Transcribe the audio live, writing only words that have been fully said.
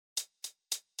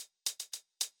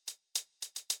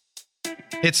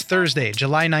It's Thursday,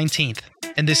 July 19th,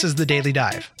 and this is the Daily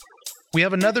Dive. We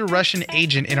have another Russian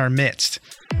agent in our midst.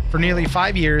 For nearly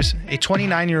 5 years, a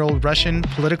 29-year-old Russian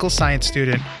political science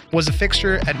student was a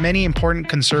fixture at many important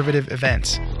conservative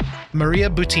events. Maria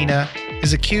Butina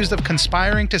is accused of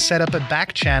conspiring to set up a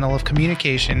back channel of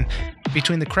communication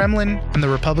between the Kremlin and the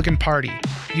Republican Party,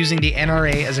 using the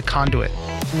NRA as a conduit.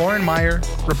 Lauren Meyer,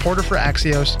 reporter for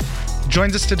Axios,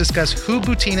 joins us to discuss who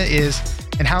Butina is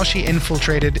and how she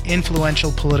infiltrated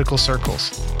influential political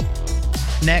circles.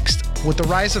 Next, with the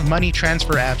rise of money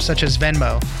transfer apps such as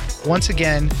Venmo, once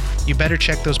again, you better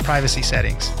check those privacy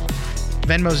settings.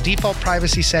 Venmo's default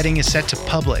privacy setting is set to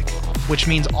public, which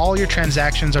means all your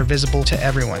transactions are visible to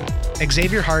everyone.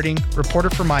 Xavier Harding, reporter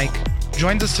for Mike,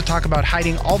 joins us to talk about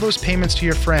hiding all those payments to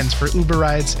your friends for Uber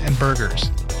rides and burgers.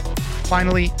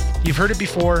 Finally, you've heard it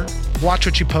before, watch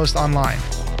what you post online.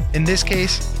 In this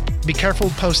case, be careful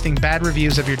posting bad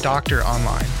reviews of your doctor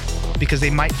online, because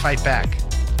they might fight back.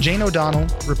 Jane O'Donnell,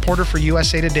 reporter for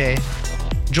USA Today,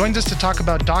 joins us to talk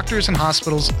about doctors and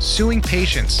hospitals suing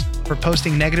patients for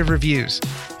posting negative reviews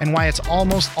and why it's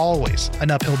almost always an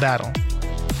uphill battle.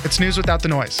 It's news without the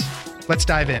noise. Let's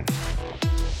dive in.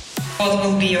 What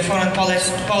will be your foreign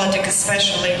politics,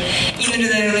 especially in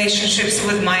the relationships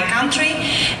with my country?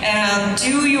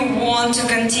 Do you want to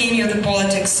continue the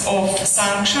politics of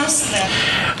sanctions?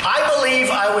 I believe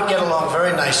I would get along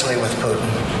very nicely with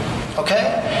Putin,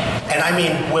 okay? And I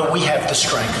mean where we have the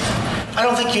strength. I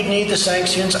don't think you'd need the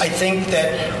sanctions. I think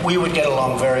that we would get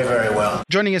along very, very well.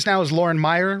 Joining us now is Lauren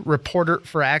Meyer, reporter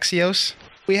for Axios.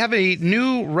 We have a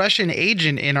new Russian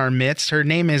agent in our midst. Her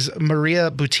name is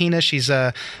Maria Butina. She's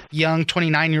a young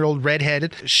 29-year-old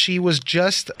redhead. She was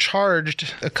just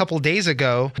charged a couple days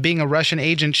ago being a Russian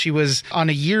agent. She was on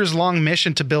a years-long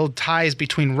mission to build ties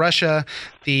between Russia,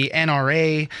 the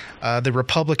NRA, the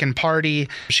Republican Party.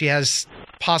 She has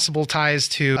possible ties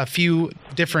to a few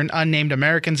different unnamed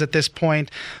Americans at this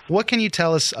point. What can you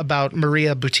tell us about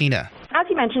Maria Butina? As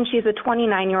you mentioned, she's a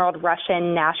 29-year-old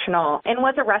Russian national and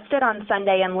was arrested on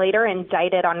Sunday and later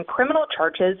indicted on criminal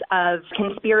charges of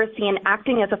conspiracy and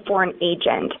acting as a foreign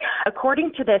agent.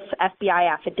 According to this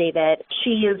FBI affidavit,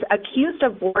 she is accused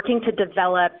of working to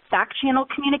develop back-channel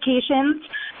communications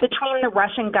between the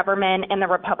Russian government and the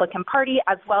Republican Party,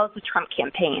 as well as the Trump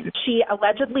campaign. She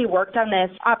allegedly worked on this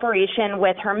operation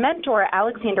with her mentor,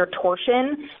 Alexander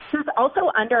Torshin, who's also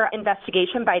under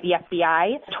investigation by the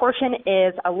FBI. Torshin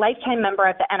is a lifetime member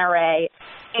of the NRA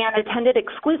and attended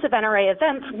exclusive NRA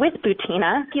events with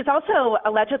Butina. He's also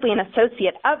allegedly an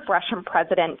associate of Russian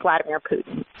President Vladimir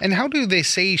Putin. And how do they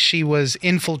say she was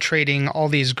infiltrating all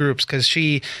these groups? Because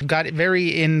she got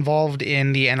very involved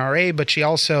in the NRA, but she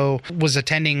also was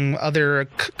attending other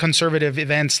conservative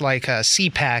events like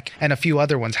CPAC and a few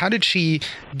other ones. How did she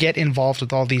get involved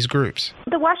with all these groups?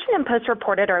 The Washington Post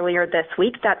reported earlier this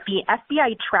week that the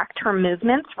FBI tracked her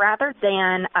movements rather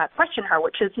than question her,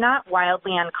 which is not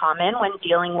wildly uncommon when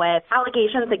dealing with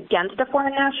allegations against a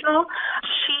foreign national.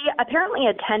 She apparently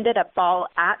attended a ball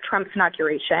at Trump's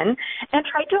inauguration and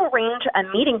tried to arrange a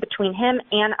meeting between him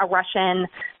and a Russian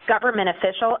government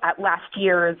official at last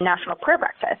year's National Prayer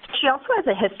Breakfast. She also has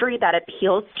a history that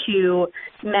appeals to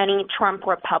many Trump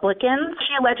Republicans.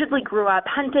 She allegedly grew up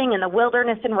hunting in the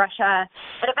wilderness in Russia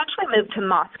and eventually moved to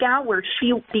Moscow, where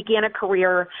she began a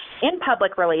career in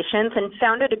public relations and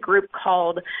founded a group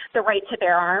called the Right to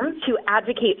Bear Arms to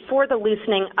advocate for the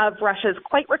loosening of Russia's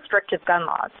quite restrictive gun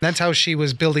laws. That's how she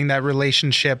was building that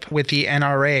relationship with the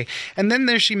NRA. And then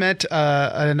there she met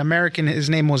an American. His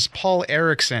name was Paul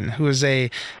Erickson, who is a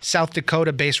South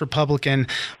Dakota-based Republican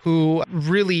who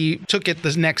really took it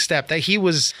the next step, that he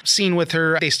was seen with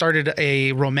her. They started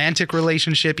a romantic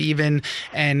relationship even,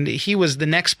 and he was the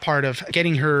next part of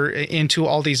getting her into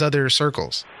all these other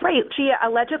circles. Right. She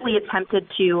allegedly attempted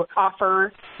to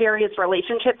offer various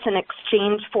relationships in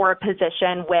exchange for a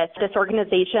position with this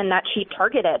organization that she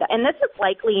targeted. And this is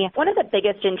likely one of the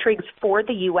biggest intrigues for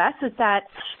the U.S. is that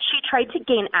she tried to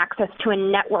gain access to a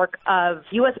network of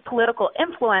U.S. political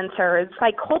influencers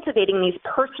by cultivating these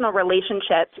personal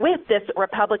relationships with this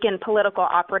Republican political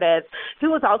operative who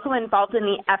was also involved in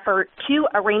the effort to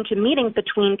arrange a meeting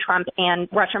between Trump and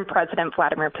Russian President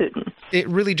Vladimir Putin. It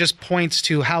really just points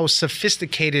to how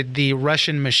sophisticated the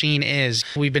Russian machine is.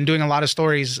 We've been doing a lot of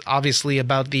stories, obviously,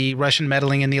 about the Russian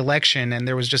meddling in the election, and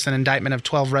there was just an indictment of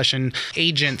 12 Russian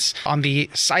agents on the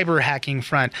cyber hacking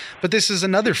front. But this is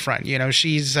another front. You know,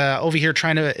 she's over here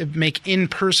trying to make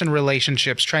in-person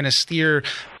relationships, trying to steer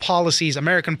policies,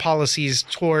 American policies,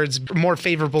 towards more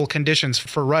favorable conditions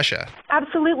for Russia.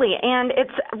 Absolutely. Absolutely. And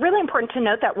it's really important to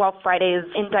note that while Friday's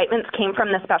indictments came from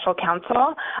the special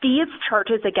counsel, these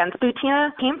charges against Butina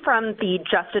came from the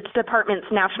Justice Department's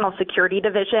National Security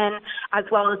Division, as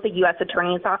well as the U.S.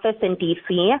 Attorney's Office in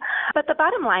D.C. But the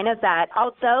bottom line is that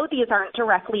although these aren't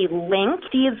directly linked,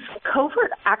 these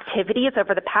covert activities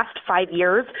over the past 5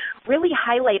 years really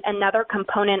highlight another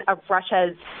component of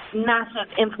Russia's massive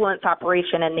influence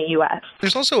operation in the U.S.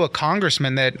 There's also a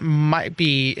congressman that might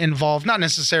be involved, not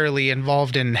necessarily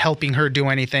involved in helping her do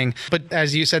anything, but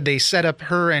as you said, they set up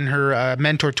her and her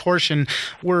mentor Torshin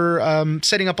were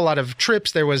setting up a lot of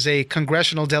trips. There was a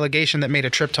congressional delegation that made a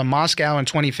trip to Moscow in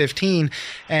 2015,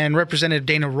 and Representative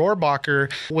Dana Rohrabacher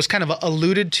was kind of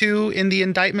alluded to in the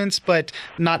indictments, but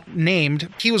not named.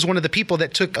 He was one of the people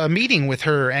that took a meeting with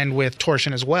her and with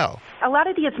Torshin as well. A lot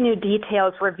of these new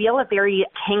details reveal a very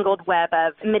tangled web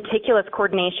of meticulous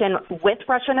coordination with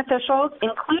Russian officials,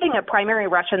 including a primary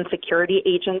Russian security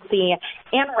agency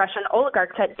and Russian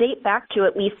oligarchs that date back to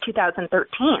at least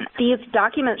 2013. These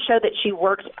documents show that she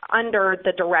worked under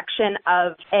the direction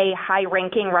of a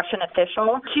high-ranking Russian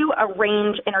official to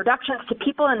arrange introductions to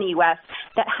people in the U.S.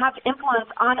 that have influence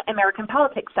on American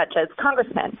politics, such as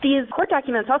congressmen. These court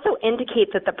documents also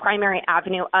indicate that the primary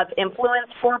avenue of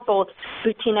influence for both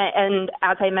Butina and,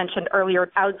 as I mentioned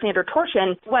earlier, Alexander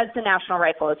Torshin was the National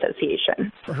Rifle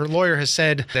Association. Her lawyer has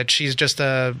said that she's just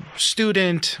a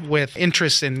student with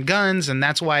interests in guns, and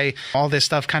that's why all this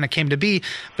stuff kind of came to be.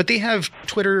 But they have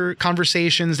Twitter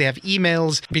conversations, they have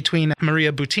emails between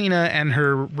Maria Butina and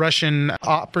her Russian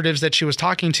operatives that she was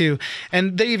talking to.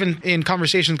 And they even, in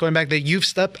conversations going back, that you've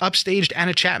upstaged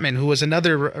Anna Chapman, who was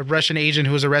another Russian agent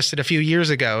who was arrested a few years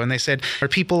ago. And they said, are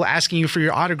people asking you for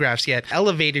your autographs yet?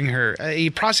 Elevating her.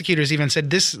 Prosecutors even said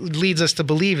this leads us to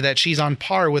believe that she's on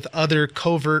par with other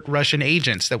covert Russian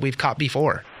agents that we've caught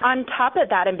before. On top of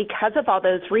that, and because of all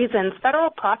those reasons,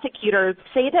 federal prosecutors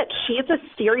say that she's a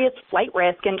serious flight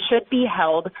risk and should be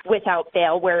held without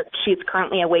bail, where she's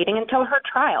currently awaiting until her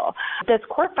trial. This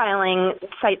court filing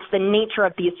cites the nature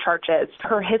of these charges,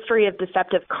 her history of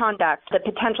deceptive conduct, the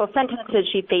potential sentences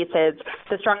she faces,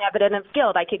 the strong evidence of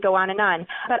guilt. I could go on and on.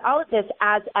 But all of this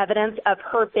as evidence of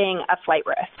her being a flight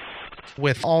risk.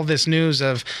 With all this news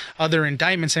of other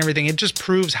indictments and everything, it just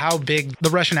proves how big the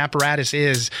Russian apparatus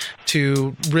is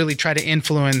to really try to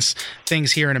influence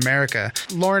things here in America.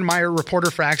 Lauren Meyer,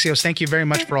 reporter for Axios, thank you very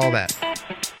much for all that.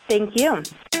 Thank you.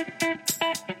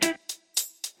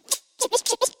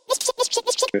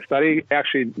 The study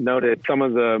actually noted some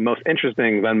of the most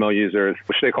interesting Venmo users,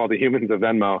 which they call the humans of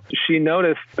Venmo. She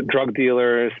noticed drug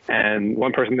dealers and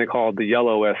one person they called the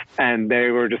yellow list, and they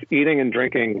were just eating and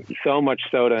drinking so much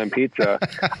soda and pizza.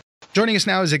 Joining us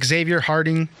now is Xavier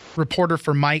Harding, reporter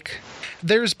for Mike.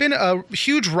 There's been a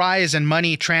huge rise in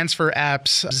money transfer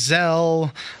apps,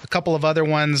 Zelle, a couple of other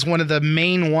ones. One of the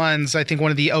main ones, I think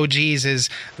one of the OGs, is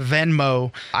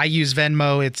Venmo. I use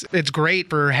Venmo. It's great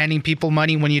for handing people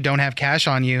money when you don't have cash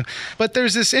on you. But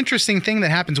there's this interesting thing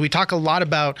that happens. We talk a lot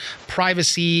about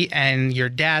privacy and your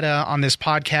data on this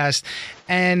podcast.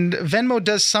 And Venmo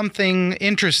does something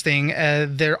interesting.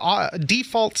 Their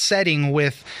default setting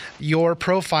with your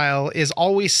profile is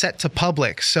always set to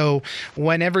public. So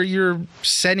whenever you're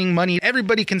sending money,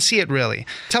 everybody can see it, really.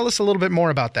 Tell us a little bit more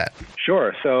about that.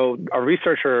 Sure. So a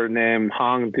researcher named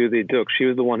Hong Duzi-Duk, she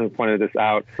was the one who pointed this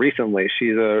out recently.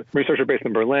 She's a researcher based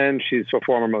in Berlin. She's a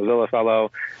former Mozilla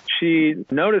fellow. She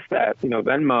noticed that,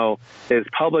 Venmo is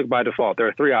public by default. There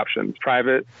are three options: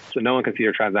 private, so no one can see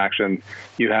your transactions.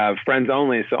 You have friends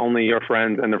only, so only your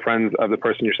friends and the friends of the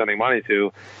person you're sending money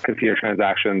to can see your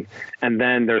transactions. And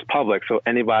then there's public, so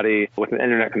anybody with an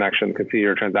internet connection can see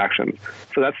your transactions.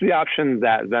 So that's the option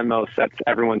that Venmo sets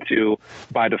everyone to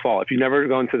by default. If you never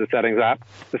go into the settings app,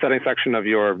 the settings section of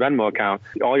your Venmo account,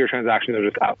 all your transactions are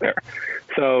just out there.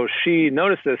 So she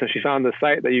noticed this, and she found the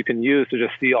site that you can use to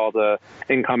just see all the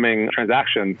incoming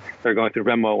transactions that are going through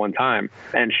Venmo at one time,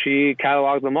 and she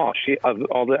cataloged them all. Of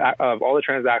all the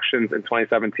transactions in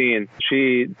 2017,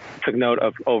 she took note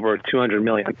of over 200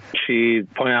 million. She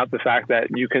pointed out the fact that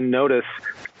you can notice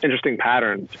interesting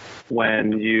patterns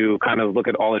when you kind of look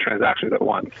at all the transactions at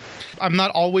once. I'm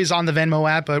not always on the Venmo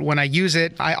app, but when I use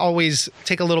it, I always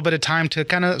take a little bit of time to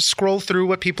kind of scroll through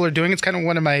what people are doing. It's kind of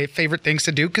one of my favorite things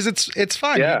to do because it's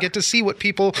fun. Yeah. You get to see what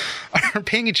people are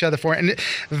paying each other for, and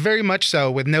very much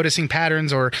so with noticing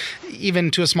patterns, or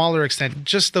even to a smaller extent,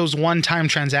 just those one-time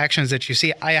transactions that you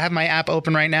see. I have my app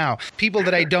open right now. People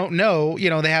that I don't know,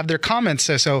 they have their comments.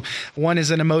 So one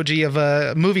is an emoji of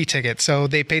a movie ticket. So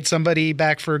they paid somebody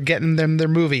back for getting them their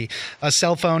movie. A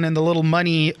cell phone and the little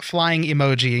money flying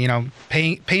emoji,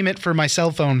 payment for my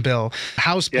cell phone bill,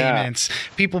 house payments.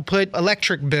 People put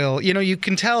electric bill. You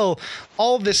can tell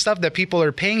all this stuff that people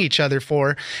are paying each other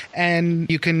for, and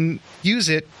you can use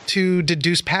it to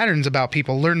deduce patterns about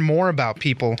people, learn more about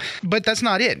people. But that's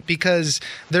not it, because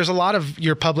there's a lot of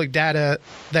your public data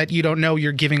that you don't know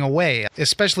you're giving away.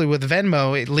 Especially with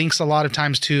Venmo, it links a lot of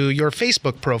times to your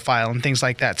Facebook profile and things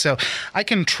like that. So I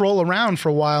can troll around for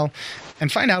a while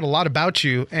and find out a lot about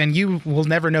you, and you will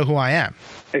never know who I am.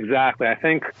 Exactly. I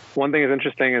think one thing is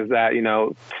interesting is that,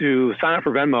 to sign up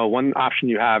for Venmo, one option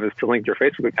you have is to link your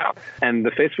Facebook account. And the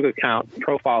Facebook account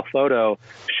profile photo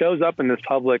shows up in this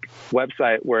public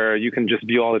website where you can just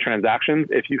view all the transactions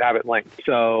if you have it linked.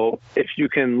 So if you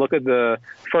can look at the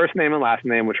first name and last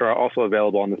name, which are also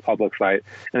available on this public site,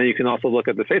 and then you can also look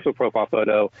at the Facebook profile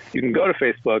photo, you can go to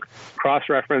Facebook,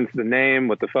 cross-reference the name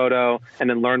with the photo, and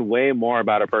then learn way more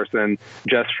about a person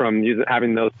just from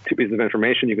having those two pieces of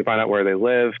information. You can find out where they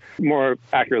live, more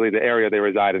accurately the area they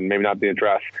reside in, maybe not the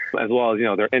address, as well as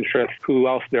their interests, who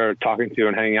else they're talking to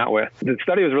and hanging out with. The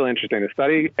study was really interesting. The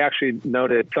study actually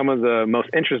noted some of the most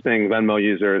interesting Venmo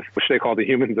users, which they call the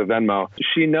humans of Venmo.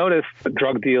 She noticed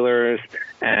drug dealers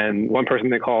and one person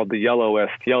they called the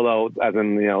yellowist, yellow as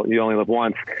in you only live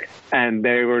once, and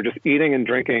they were just eating and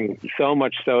drinking so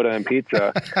much soda and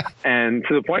pizza, and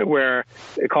to the point where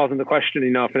it calls into question,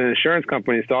 if an insurance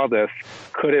company saw this,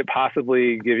 could it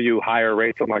possibly give you higher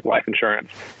rates on like life insurance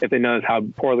if they notice how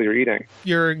poorly you're eating?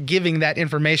 You're giving that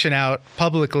information out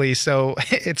publicly, so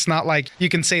it's not like you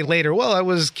can say later, well, I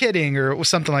was kidding or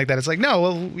something like that. It's like, no,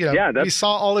 well, we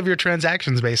saw all of your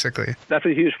transactions basically. That's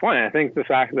a huge point. I think the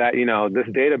fact that, this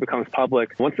data becomes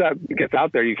public, once that gets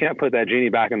out there, you can't put that genie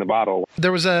back in the bottle.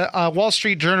 There was a Wall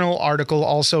Street Journal article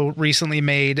also recently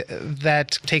made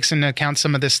that takes into account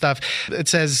some of this stuff. It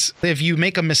says if you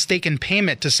make a mistaken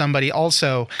payment to somebody,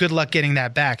 also good luck getting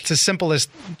that back. It's as simple as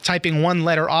typing one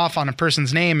letter off on a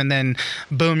person's name and then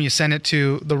boom, you send it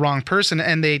to the wrong person.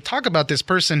 And they talk about this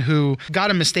person who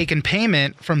got a mistaken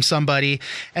payment from somebody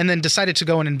and then decided to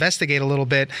go and investigate a little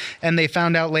bit. And they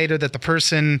found out later that the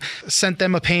person sent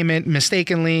them a payment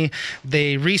mistakenly.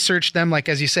 They researched them, like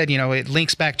as you said, it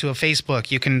links back to a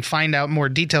Facebook. You can find out more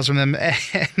details from them.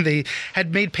 And they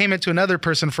had made payment to another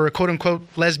person for a quote unquote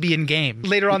lesbian game.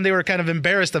 Later on, they were kind of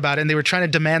embarrassed about it and they were trying to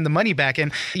demand the money back.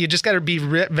 And you just got to be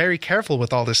very careful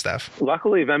with all this stuff.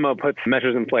 Luckily, Venmo puts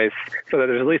measures in place so that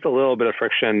there's at least a little bit of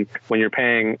friction when you're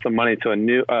paying some money to a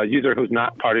new user who's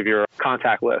not part of your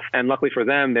contact list. And luckily for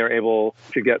them, they're able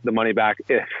to get the money back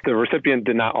if the recipient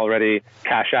did not already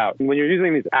cash out. When you're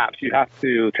using these apps, you have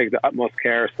to take the utmost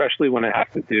care, especially when it has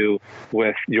to do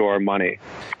with your money.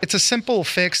 It's a simple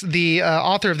fix. The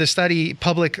author of the study,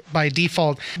 Public by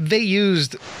Default, they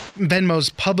used Venmo's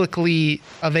publicly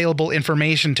available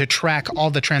information to track all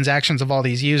the transactions of all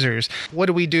these users. What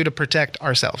do we do to protect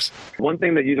ourselves? One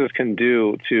thing that users can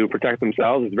do to protect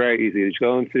themselves is very easy. You just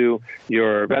go into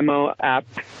your Venmo app,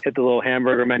 hit the little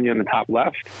hamburger menu in the top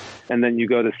left, and then you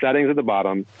go to settings at the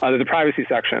bottom. There's a privacy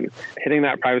section. Hitting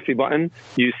that privacy button,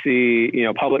 you see,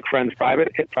 public, friends,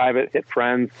 private, hit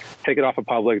friends, take it off of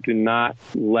public. Do not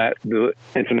let the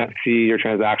internet see your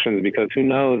transactions because who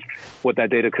knows what that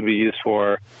data could be used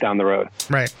for down the road.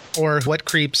 Right. Or what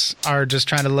creeps are just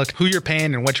trying to look who you're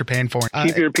paying and what you're paying for.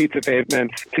 Keep your pizza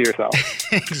payments to yourself.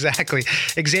 Exactly.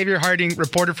 Xavier Harding,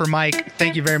 reporter for Mike.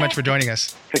 Thank you very much for joining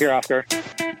us. Take care, Oscar.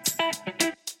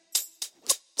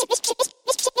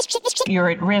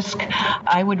 You're at risk.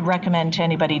 I would recommend to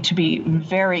anybody to be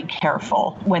very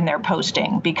careful when they're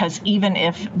posting, because even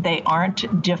if they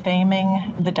aren't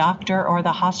defaming the doctor or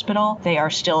the hospital, they are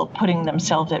still putting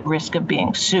themselves at risk of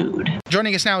being sued.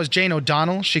 Joining us now is Jane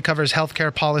O'Donnell. She covers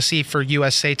healthcare policy for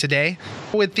USA Today.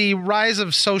 With the rise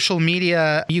of social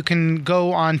media, you can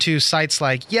go onto sites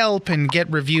like Yelp and get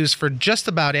reviews for just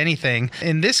about anything.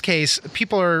 In this case,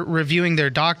 people are reviewing their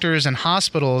doctors and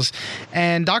hospitals,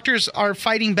 and doctors are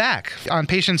fighting back on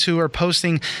patients who are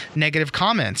posting negative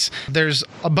comments. There's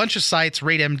a bunch of sites,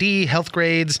 RateMD,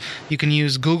 HealthGrades. You can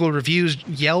use Google reviews,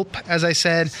 Yelp, as I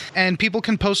said, and people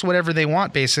can post whatever they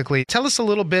want, basically. Tell us a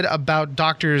little bit about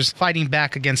doctors fighting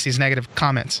back against these negative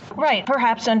comments. Right.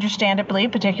 Perhaps understandably,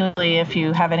 particularly if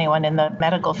you have anyone in the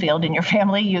medical field in your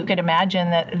family, you could imagine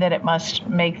that it must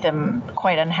make them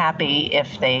quite unhappy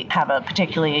if they have a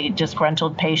particularly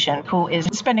disgruntled patient who is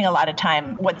spending a lot of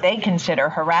time what they consider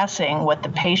harassing what the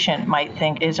patient patient might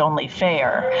think is only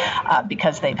fair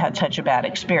because they've had such a bad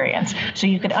experience. So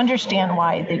you could understand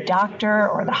why the doctor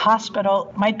or the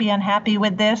hospital might be unhappy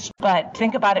with this, but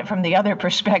think about it from the other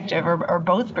perspective, or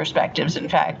both perspectives, in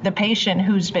fact. The patient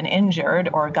who's been injured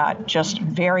or got just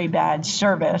very bad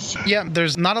service. Yeah,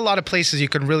 there's not a lot of places you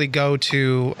can really go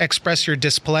to express your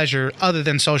displeasure other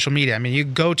than social media. I mean, you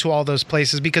go to all those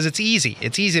places because it's easy.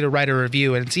 It's easy to write a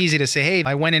review, and it's easy to say, hey,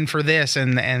 I went in for this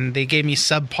and they gave me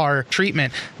subpar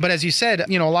treatment. But as you said,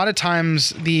 a lot of times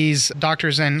these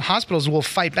doctors and hospitals will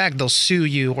fight back. They'll sue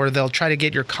you or they'll try to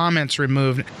get your comments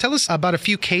removed. Tell us about a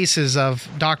few cases of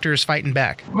doctors fighting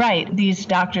back. Right. These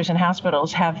doctors and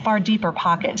hospitals have far deeper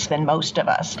pockets than most of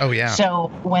us. Oh, yeah.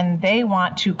 So when they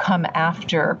want to come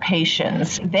after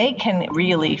patients, they can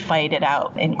really fight it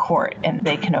out in court, and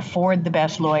they can afford the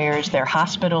best lawyers. Their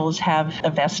hospitals have a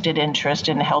vested interest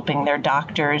in helping their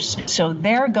doctors. So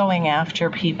they're going after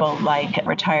people like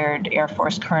retired Air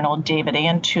Force Colonel David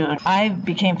Antoon. I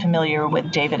became familiar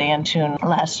with David Antoon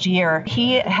last year.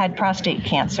 He had prostate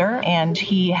cancer, and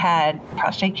he had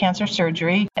prostate cancer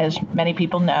surgery. As many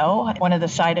people know, one of the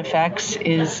side effects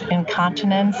is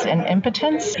incontinence and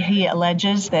impotence. He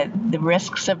alleges that the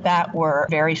risks of that were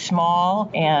very small,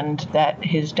 and that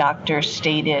his doctor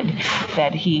stated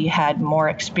that he had more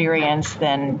experience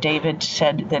than David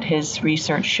said that his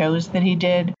research shows that he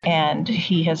did. And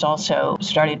he has also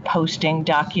started posting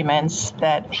documents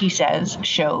that he says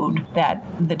showed that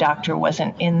the doctor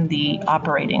wasn't in the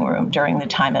operating room during the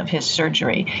time of his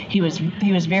surgery. He was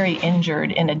very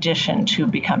injured in addition to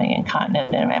becoming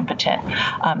incontinent and impotent.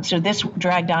 So this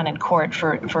dragged on in court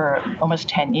for almost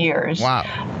 10 years. Wow.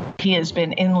 He has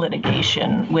been in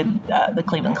litigation with the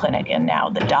Cleveland Clinic and now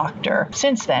the doctor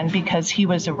since then, because he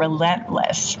was a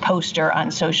relentless poster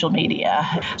on social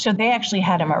media. So they actually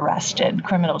had him arrested.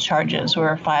 Criminal charges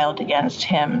were filed against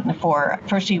him for,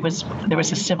 first there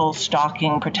was a civil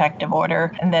stalking protective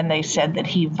order, and then they said that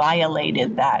he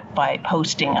violated that by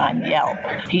posting on Yelp.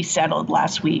 He settled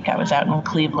last week. I was out in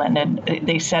Cleveland, and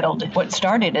they settled what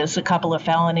started as a couple of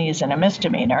felonies and a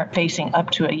misdemeanor, facing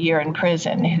up to a year in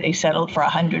prison. They settled for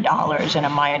 $100 in a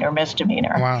minor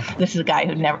misdemeanor. Wow. This is a guy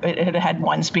who never had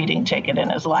one speeding ticket in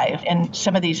his life. And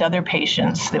some of these other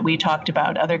patients that we talked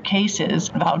about, other cases,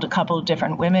 involved a couple of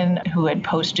different women who had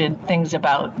posted things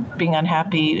about being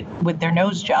unhappy with their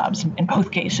nose jobs. In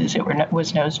both cases, it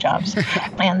was nose jobs.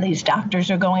 And these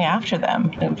doctors are going after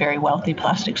them, very wealthy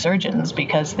plastic surgeons,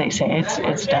 because they say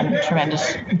it's done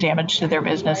tremendous damage to their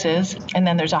businesses. And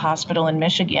then there's a hospital in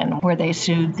Michigan where they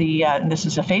sued this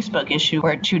is a Facebook issue,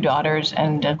 where 2 daughters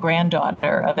and a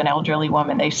granddaughter of an elderly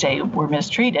woman they say were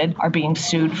mistreated are being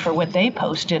sued for what they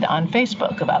posted on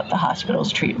Facebook about the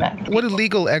hospital's treatment. What do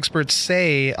legal experts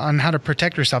say on how to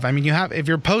protect yourself? I mean, if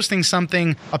you're posting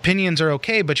something, opinions are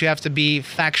okay, but you have to be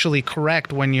factually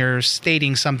correct when you're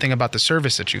stating something about the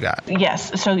service that you got.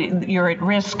 Yes, so you're at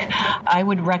risk. I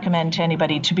would recommend to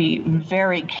anybody to be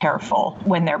very careful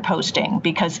when they're posting,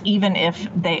 because even if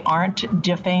they aren't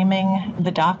defaming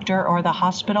the doctor or the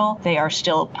hospital, they are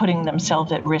still putting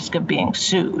themselves at risk of being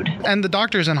sued. And the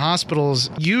doctors and hospitals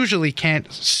usually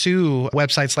can't sue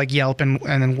websites like Yelp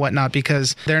and whatnot,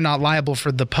 because they're not liable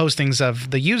for the postings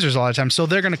of the users a lot of times. So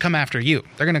they're going to come after you.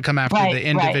 They're going to come after the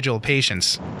individual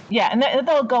patients. Yeah, and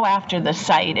they'll go after the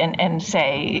site and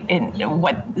say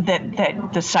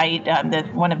that the site,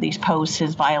 that one of these posts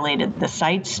has violated the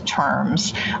site's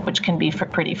terms, which can be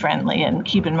pretty friendly. And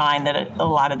keep in mind that a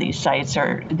lot of these sites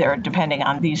they're depending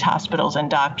on these hospitals and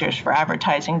doctors for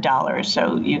advertising dollars.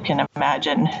 So you can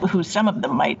imagine who some of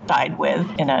them might side with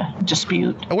in a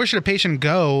dispute. Where should a patient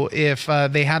go if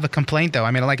they have a complaint, though?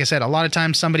 I mean, like I said, a lot of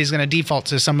times somebody's going to default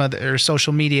to some of their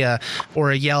social media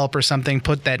or a Yelp or something,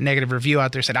 put that negative review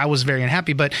out there, said, I was very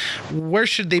unhappy. But where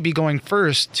should they be going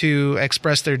first to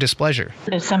express their displeasure?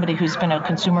 As somebody who's been a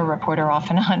consumer reporter off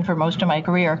and on for most of my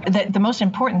career, the most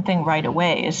important thing right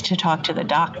away is to talk to the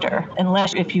doctor.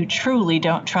 Unless if you truly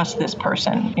don't trust this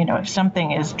person, if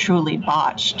something is truly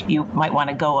botched, you might want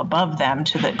to go above them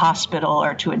to the hospital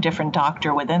or to a different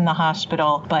doctor within the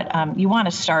hospital. But you want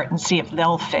to start and see if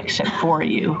they'll fix it for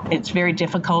you. It's very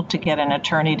difficult to get an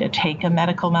attorney to take a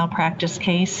medical malpractice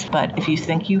case, but if you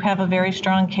think you have a very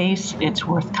strong case, it's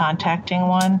worth contacting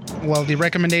one. Well, the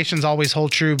recommendations always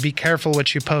hold true. Be careful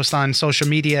what you post on social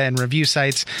media and review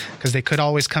sites, because they could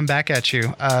always come back at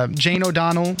you. Jane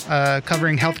O'Donnell,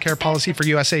 covering healthcare policy for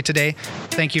USA Today.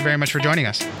 Thank you very much for joining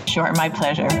us. Sure, my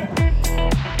pleasure.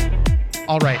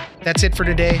 All right, that's it for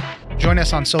today. Join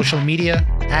us on social media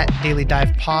at Daily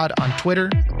Dive Pod on Twitter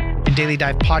and Daily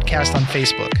Dive Podcast on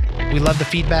Facebook. We love the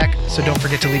feedback, so don't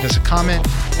forget to leave us a comment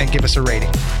and give us a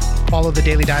rating. Follow The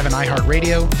Daily Dive on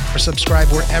iHeartRadio or subscribe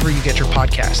wherever you get your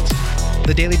podcasts.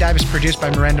 The Daily Dive is produced by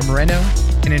Miranda Moreno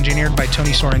and engineered by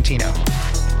Tony Sorrentino.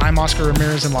 I'm Oscar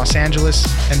Ramirez in Los Angeles,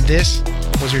 and this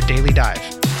was your Daily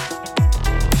Dive.